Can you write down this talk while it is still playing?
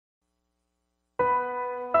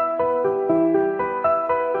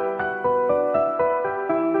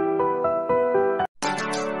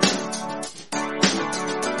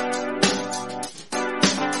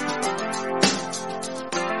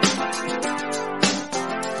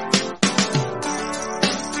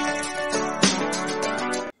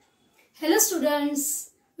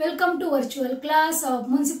virtual class of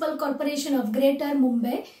Municipal Corporation of Greater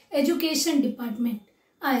Mumbai Education Department.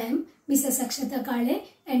 I am Mrs. Akshata Kale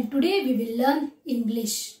and today we will learn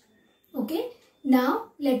English. Okay,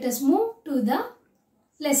 now let us move to the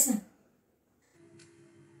lesson.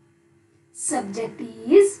 Subject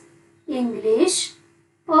is English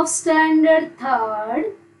of Standard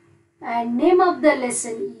 3rd and name of the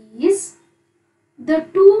lesson is The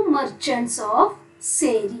Two Merchants of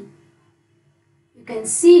Seri. You can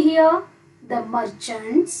see here the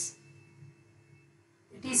merchants.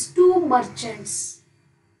 It is two merchants.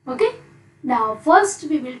 Okay. Now first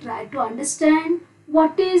we will try to understand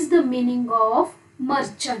what is the meaning of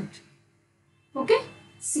merchant. Okay.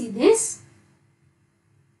 See this.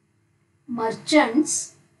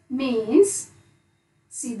 Merchants means,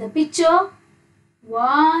 see the picture.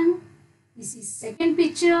 One. This is second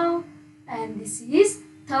picture and this is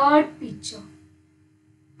third picture.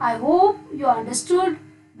 I hope you understood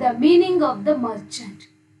the meaning of the merchant.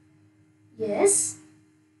 Yes,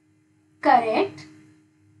 correct.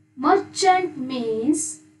 Merchant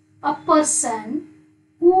means a person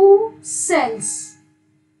who sells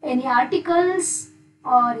any articles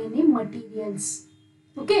or any materials.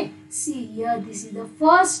 Okay, see here, this is the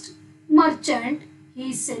first merchant. He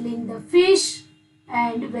is selling the fish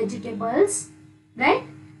and vegetables, right?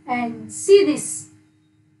 And see this.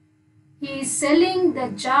 He is selling the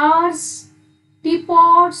jars,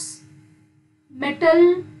 teapots,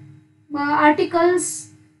 metal articles,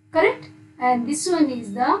 correct? And this one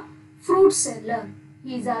is the fruit seller.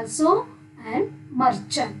 He is also a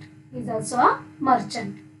merchant. He is also a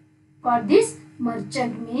merchant. Got this?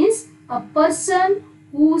 Merchant means a person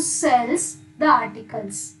who sells the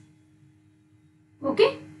articles.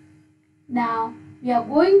 Okay? Now we are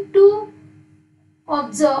going to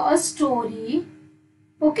observe a story,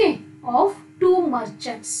 okay, of two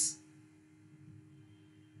merchants.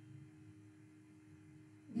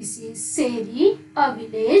 This is Seri, a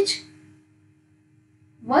village.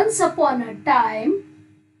 Once upon a time,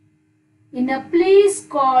 in a place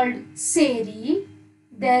called Seri,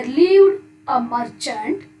 there lived a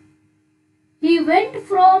merchant. He went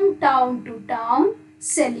from town to town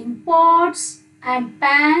selling pots and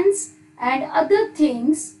pans and other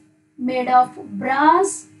things made of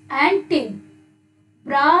brass and tin.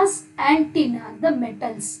 Brass and tin are the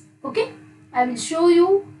metals. Okay, I will show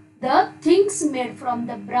you the things made from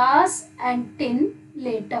the brass and tin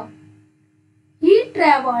later. He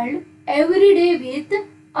travelled every day with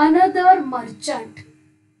another merchant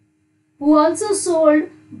who also sold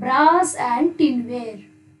brass and tinware.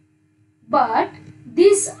 But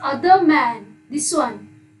this other man, this one,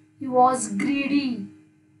 he was greedy.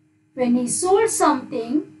 When he sold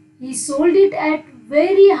something, he sold it at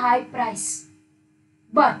very high price.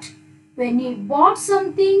 But when he bought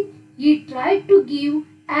something, he tried to give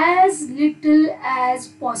as little as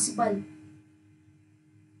possible.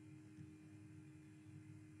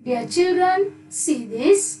 Dear children, see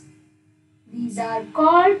this. These are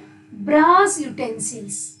called brass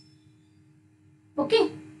utensils.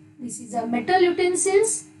 Okay, this is a metal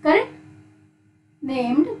utensils, correct?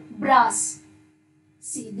 Named brass.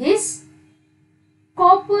 See this.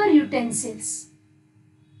 Copper utensils.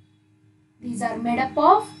 These are made up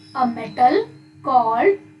of a metal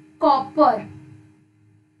called copper.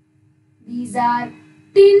 These are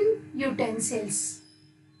tin utensils.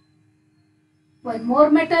 One more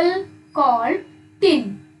metal called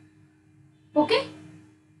tin. Okay?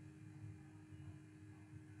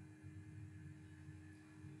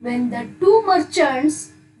 When the two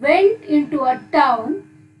merchants went into a town,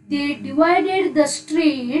 they divided the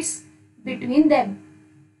streets between them.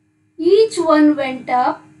 Each one went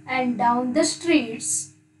up and down the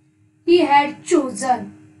streets he had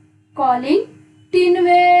chosen, calling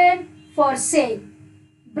tinware for sale,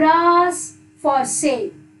 brass for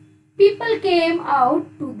sale. People came out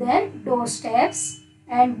to their doorsteps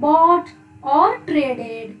and bought or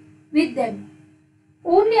traded with them.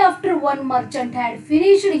 Only after one merchant had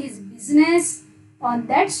finished his business on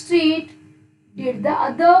that street did the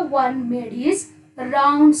other one made his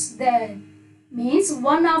rounds there. Means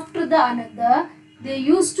one after the another they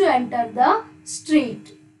used to enter the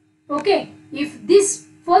street. Okay, if this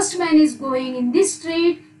first man is going in this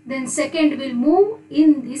street, then second will move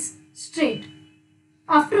in this street.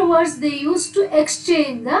 Afterwards they used to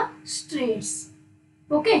exchange the streets.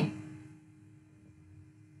 Okay.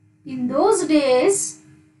 In those days,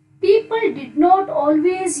 people did not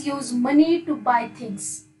always use money to buy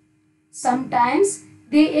things. Sometimes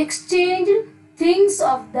they exchanged things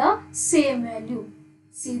of the same value.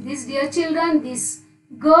 See this, dear children, this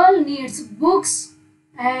girl needs books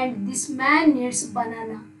and this man needs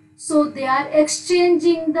banana. So they are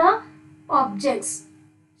exchanging the objects.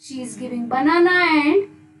 She is giving banana and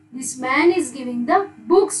this man is giving the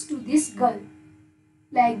books to this girl.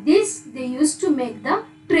 Like this they used to make the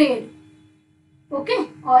trade, okay,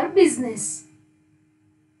 or business.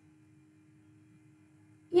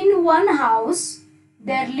 In one house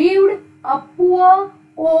there lived a poor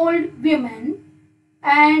old woman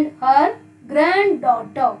and her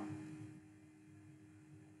granddaughter.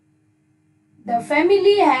 The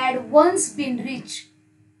family had once been rich,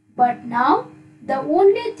 but now the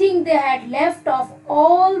only thing they had left of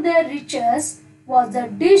all their riches was a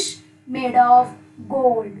dish made of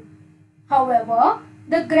gold. However,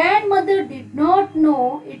 the grandmother did not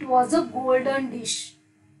know it was a golden dish.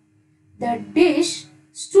 The dish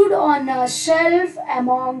stood on a shelf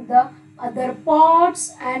among the other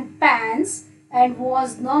pots and pans and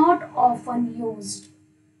was not often used.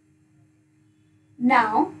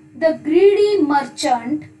 Now the greedy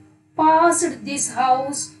merchant passed this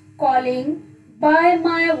house calling, "Buy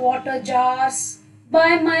my water jars,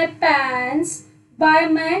 buy my pans, buy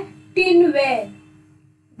my tinware."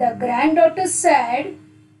 The granddaughter said,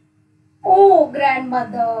 "Oh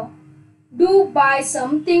grandmother, do buy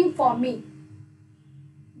something for me."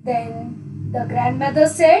 Then the grandmother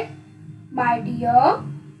said, "My dear,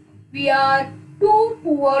 we are too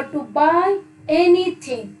poor to buy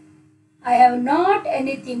anything. I have not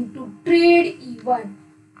anything to trade even."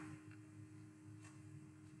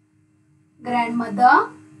 "Grandmother,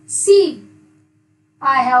 see,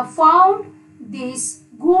 I have found this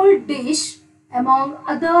gold dish among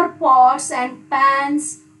other pots and pans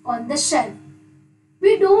on the shelf.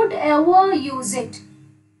 We don't ever use it.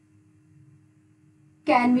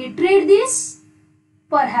 Can we trade this?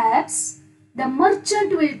 Perhaps the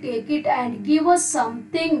merchant will take it and give us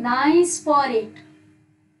something nice for it."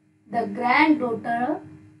 The granddaughter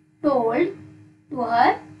told to her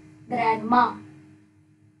grandma.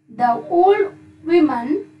 The old woman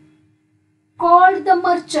called the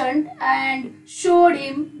merchant and showed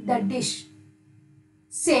him the dish,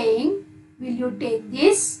 saying, "Will you take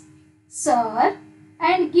this, sir,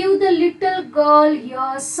 and give the little girl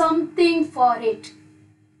here something for it?"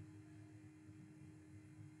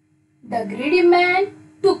 The greedy man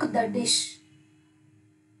took the dish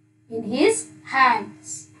in his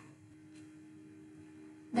hands.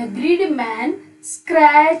 The greedy man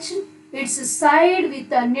scratched its side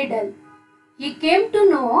with a needle. He came to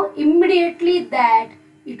know immediately that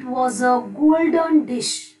it was a golden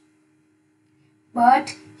dish.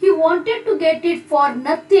 But he wanted to get it for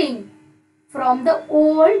nothing from the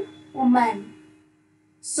old woman.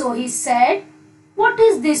 So he said, "What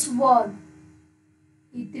is this worth?"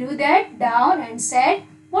 He threw that down and said,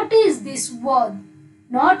 "What is this worth?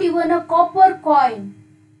 Not even a copper coin,"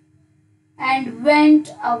 and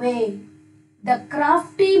went away. The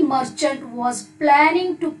crafty merchant was planning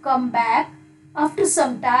to come back after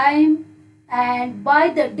some time and buy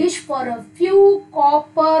the dish for a few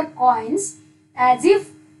copper coins, as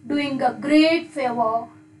if doing a great favor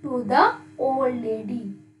to the old lady,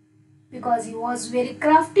 because he was very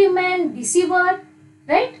crafty man, deceiver,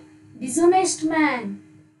 right? Dishonest man.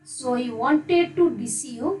 So he wanted to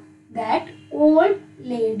deceive that old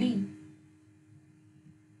lady.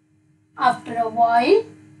 After a while,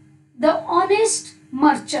 the honest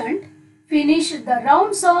merchant finished the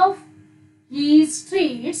rounds of his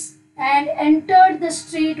streets and entered the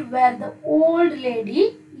street where the old lady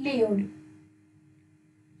lived.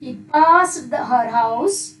 He passed her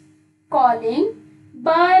house calling,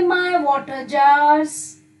 "Buy my water jars,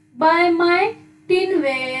 buy my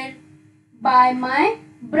tinware, buy my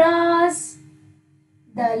brass."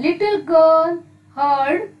 The little girl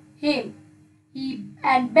heard him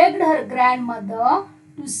and begged her grandmother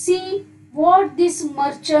to see what this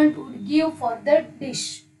merchant would give for the dish.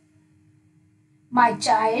 "My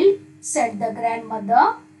child," said the grandmother,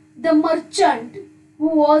 "the merchant who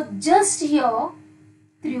was just here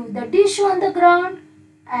threw the dish on the ground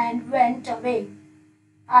and went away.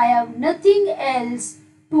 I have nothing else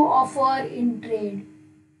to offer in trade."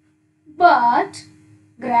 "But,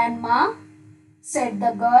 grandma," said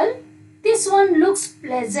the girl, "this one looks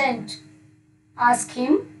pleasant. Ask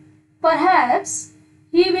him. Perhaps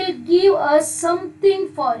he will give us something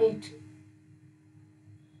for it."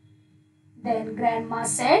 Then grandma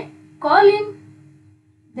said, "Call him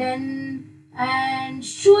then and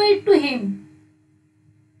show it to him."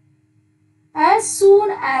 As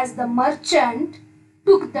soon as the merchant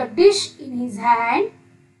took the dish in his hand,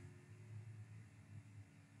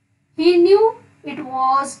 he knew it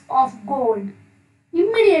was of gold.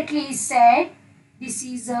 Immediately he said, "This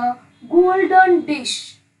is a golden dish.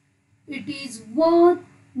 It is worth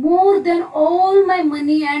more than all my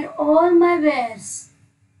money and all my wares."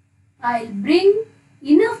 I'll bring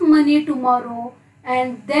enough money tomorrow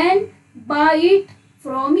and then buy it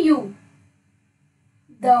from you.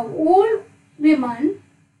 The old woman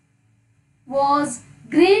was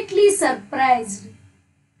greatly surprised.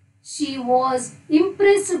 She was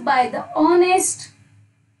impressed by the honest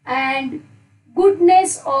and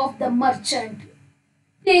goodness of the merchant.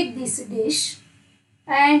 Take this dish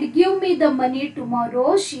and give me the money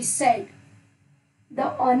tomorrow, she said.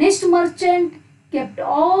 The honest merchant kept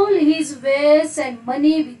all his wares and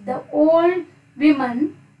money with the old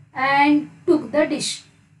woman and took the dish.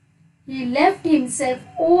 He left himself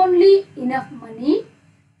only enough money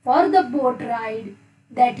for the boat ride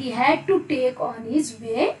that he had to take on his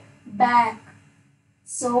way back.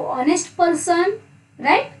 So honest person,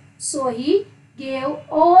 right? So he gave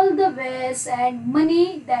all the wares and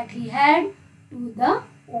money that he had to the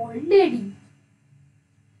old lady.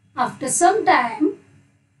 After some time,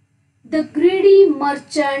 the greedy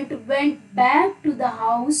merchant went back to the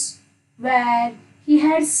house where he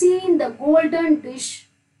had seen the golden dish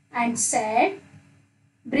and said,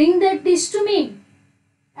 "Bring that dish to me,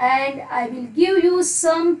 and I will give you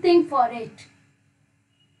something for it."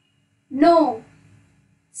 "No,"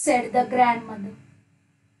 said the grandmother.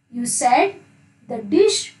 "You said the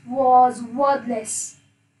dish was worthless.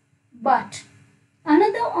 But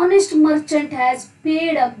another honest merchant has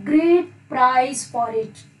paid a great price for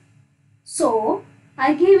it. So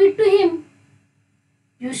I gave it to him.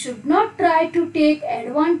 You should not try to take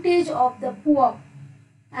advantage of the poor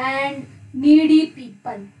and needy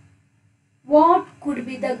people." What could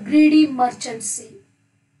be the greedy merchant say?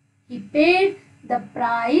 He paid the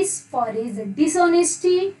price for his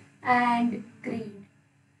dishonesty and greed.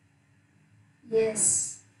 Yes,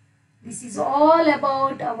 this is all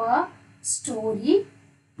about our story,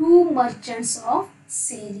 Two Merchants of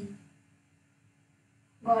Seri.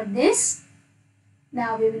 Got this?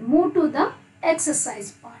 Now we will move to the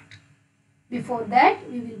exercise part. Before that,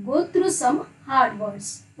 we will go through some hard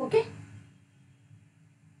words. Okay?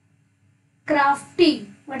 Crafty.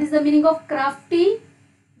 What is the meaning of crafty?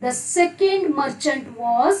 The second merchant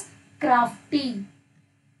was crafty.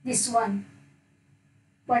 This one.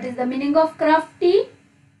 What is the meaning of crafty?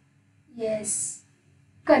 Yes.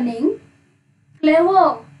 Cunning,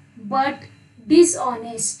 clever, but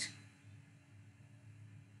dishonest.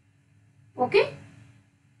 Okay?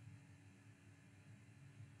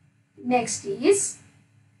 Next is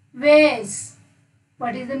wares.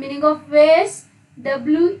 What is the meaning of wares?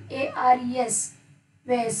 W-A-R-E-S.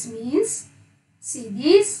 Wares means, see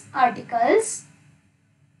these articles.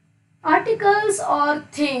 Articles or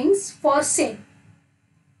things for sale.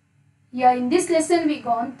 Here in this lesson we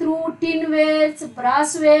gone through tin wares,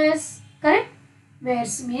 brass wares, correct?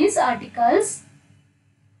 Wares means articles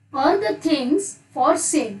or the things for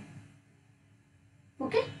sale.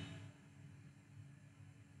 Okay?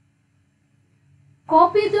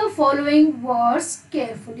 Copy the following words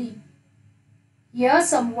carefully. Here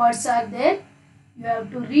some words are there. You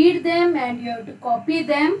have to read them and you have to copy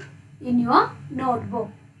them in your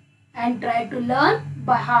notebook and try to learn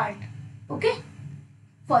by heart. Okay?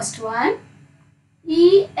 First one,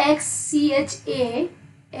 E-X-C-H-A-N-G-E-D.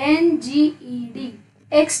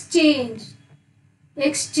 Exchange.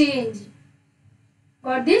 Exchange.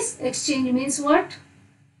 Got this? Exchange means what?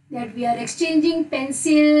 That we are exchanging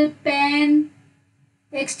pencil, pen.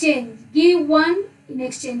 Exchange. Give one in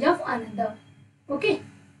exchange of another. Okay.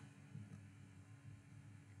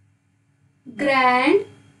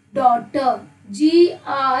 Granddaughter.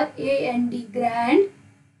 G-R-A-N-D. Grand.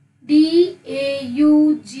 D-A-U-G-H-T-E-R.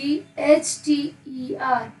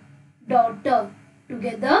 Daughter.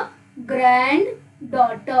 Together.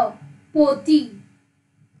 Granddaughter. Poti.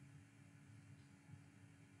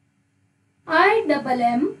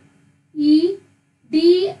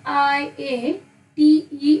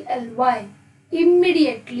 I-M-M-E-D-I-A-T-E-L-Y.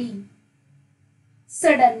 Immediately.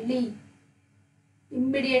 Suddenly.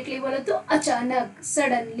 Immediately बोलो तो अचानक.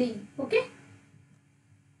 Suddenly. Okay.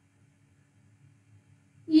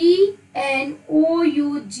 E-N-O-U-G-H.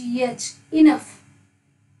 Enough.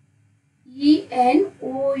 E-N-O-U-G-H.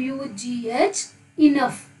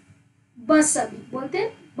 Enough. बस अभी बोलते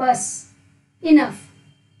हैं बस. Enough.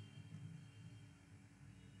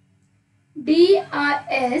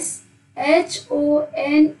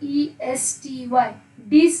 D-I-S-H-O-N-E-S-T-Y.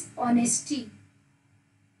 Dishonesty.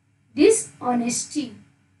 Dishonesty.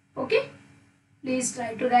 Okay. Please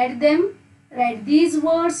try to write them. Write these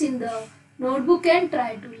words in the notebook and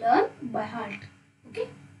try to learn by heart. Okay.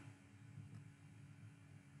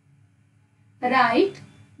 Write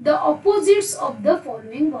the opposites of the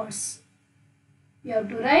following words. You have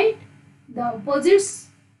to write the opposites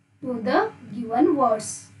to the given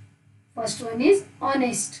words. First one is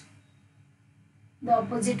honest. The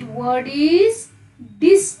opposite word is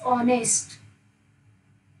dishonest.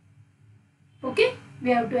 Okay,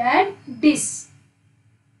 we have to add dis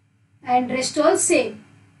and rest all same.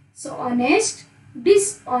 So honest,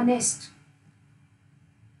 dishonest.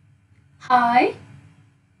 High.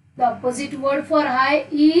 The opposite word for high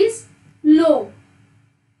is low.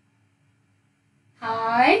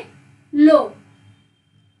 High, low.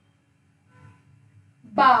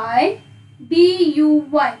 Buy,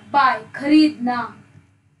 B-U-Y, buy, खरीदना.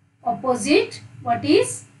 Opposite, what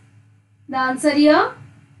is? The answer here,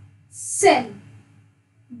 sell,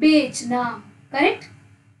 बेचना. Correct?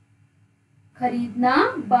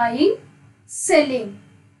 खरीदना, buying, selling,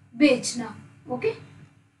 बेचना. Okay?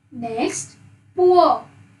 Next, poor.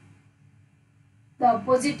 The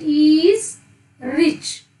opposite is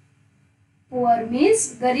rich. Poor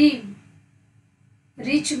means गरीब.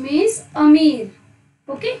 Rich means अमीर.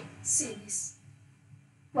 Okay, say this.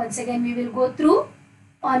 Once again we will go through.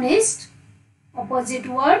 Honest, opposite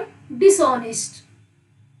word dishonest.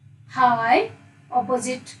 High,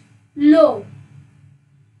 opposite low.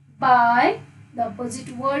 Buy, the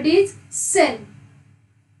opposite word is sell.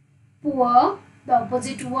 Poor, the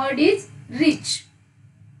opposite word is rich.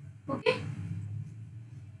 Okay.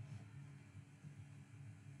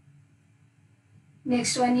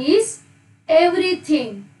 Next one is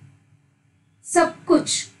everything. सब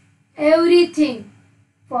कुछ, everything.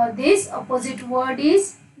 For this opposite word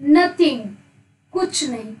is nothing. कुछ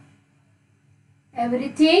नहीं.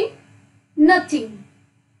 Everything, nothing.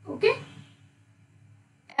 Okay.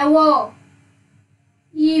 Ever.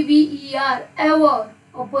 E-V-E-R. Ever.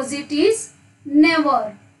 Opposite is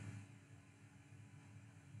never.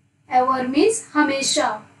 Ever means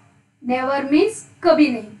हमेशा. Never means कभी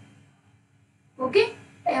नहीं. Okay.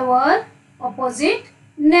 Ever. Opposite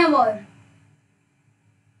never.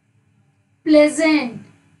 Pleasant.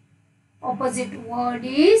 Opposite word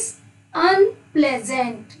is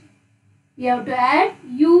unpleasant. We have to add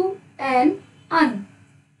U-N, un.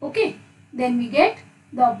 Okay. Then we get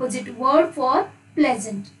the opposite word for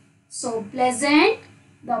pleasant. So pleasant,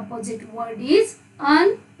 the opposite word is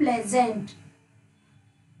unpleasant.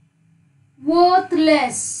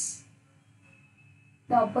 Worthless.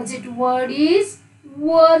 The opposite word is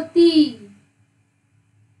worthy.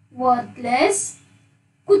 Worthless,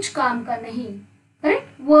 कुछ काम का नहीं.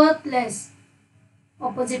 Correct? Worthless.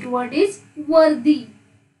 Opposite word is worthy.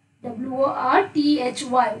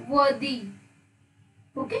 W-O-R-T-H-Y. Worthy.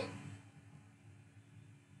 Okay.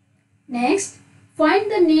 Next,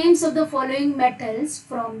 find the names of the following metals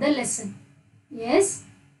from the lesson. Yes,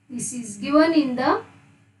 this is given in the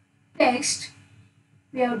text.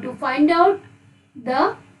 We have to find out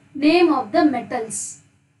the name of the metals.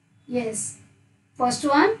 Yes. First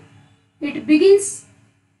one, it begins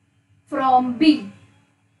from B.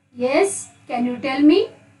 Yes, can you tell me?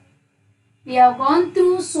 We have gone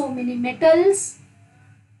through so many metals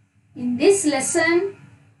in this lesson.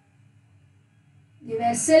 They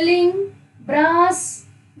were selling brass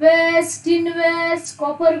wares, tin wares,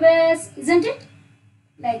 copper wares, isn't it?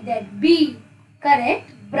 Like that. B,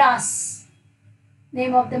 correct, brass.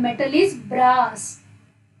 Name of the metal is brass.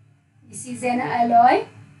 This is an alloy.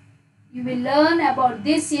 You will learn about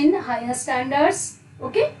this in higher standards.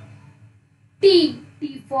 Okay. T,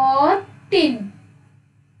 T for tin.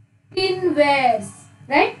 Tin wares,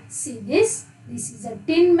 right? See this. This is a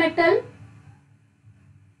tin metal.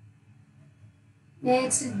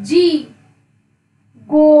 Next, G,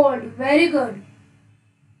 gold. Very good.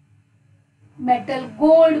 Metal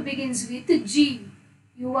gold begins with G.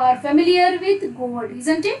 You are familiar with gold,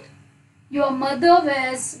 isn't it? Your mother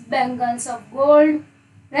wears bangles of gold,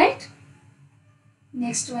 right?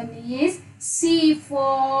 Next one is C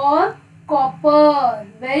for copper.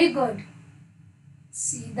 Very good.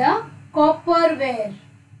 See the copperware.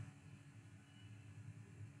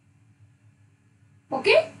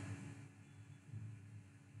 Okay?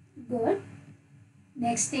 Good.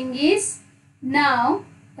 Next thing is, now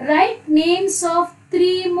write names of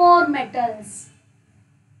 3 more metals.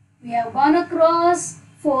 We have gone across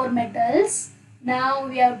 4 metals. Now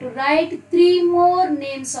we have to write 3 more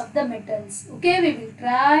names of the metals. Okay, we will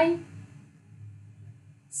try.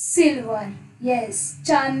 Silver. Yes,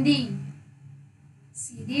 Chandi.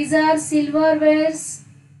 See, these are silverwares.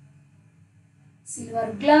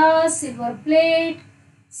 Silver glass, silver plate,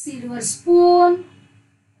 silver spoon.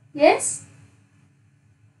 Yes.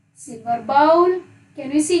 Silver bowl. Can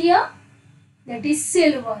we see here? That is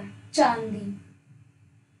silver, Chandi.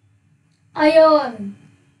 Iron.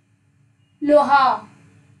 Loha.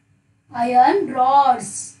 Iron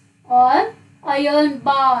rods or iron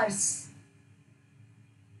bars.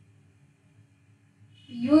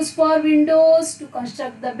 Used for windows to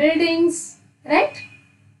construct the buildings, right?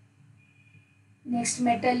 Next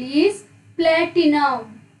metal is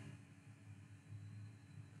platinum.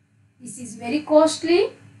 This is very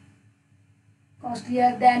costly,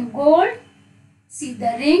 costlier than gold. See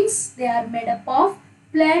the rings, they are made up of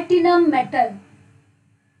platinum metal.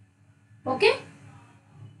 Okay?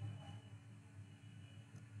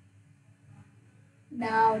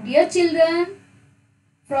 Now, dear children,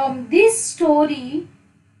 from this story,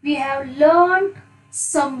 we have learned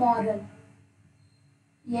some moral.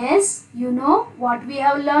 Yes, you know what we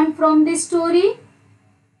have learned from this story?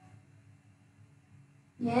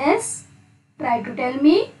 Yes, try to tell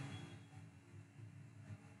me.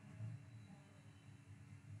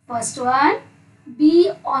 First one,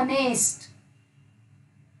 be honest.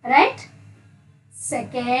 Right?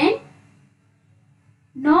 Second,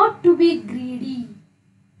 not to be greedy.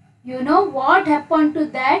 You know what happened to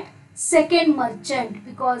that second merchant,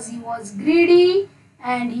 because he was greedy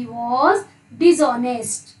and he was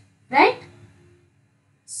dishonest. Right?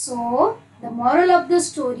 So, the moral of the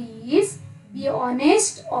story is be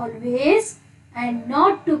honest always and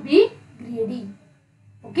not to be greedy.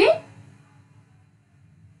 Okay?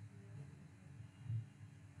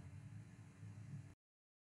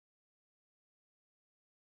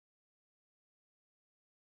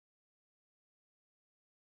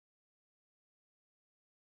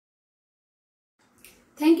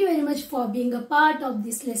 Thank you very much for being a part of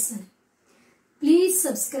this lesson. Please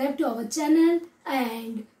subscribe to our channel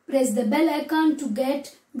and press the bell icon to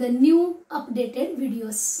get the new updated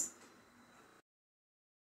videos.